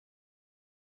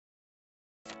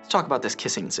Let's talk about this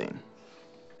kissing scene.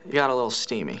 It got a little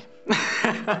steamy.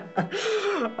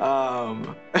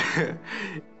 um,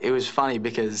 it was funny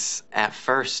because at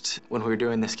first, when we were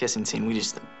doing this kissing scene, we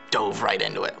just dove right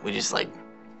into it. We just like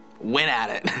went at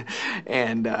it.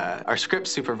 And our script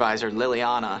supervisor,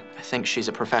 Liliana, I think she's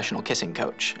a professional kissing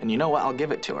coach. And you know what? I'll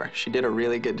give it to her. She did a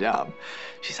really good job.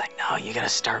 She's like, no, you gotta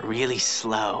start really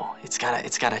slow. It's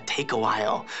gotta take a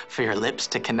while for your lips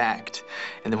to connect.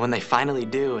 And then when they finally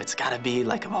do, it's gotta be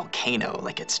like a volcano.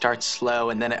 Like it starts slow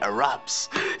and then it erupts.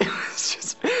 It was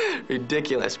just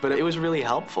ridiculous, but it was really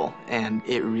helpful. And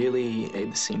it really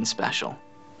made the scene special.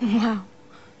 Wow.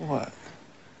 What?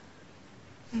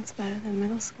 It's better than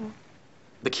middle school.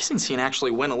 The kissing scene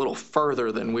actually went a little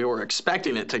further than we were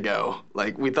expecting it to go.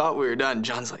 Like, we thought we were done.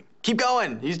 John's like, keep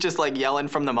going. He's just like yelling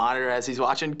from the monitor as he's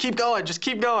watching, keep going, just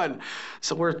keep going.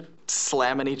 So we're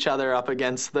slamming each other up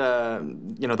against the,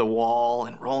 the wall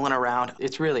and rolling around.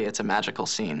 It's a magical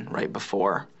scene right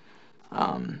before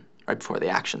the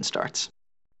action starts.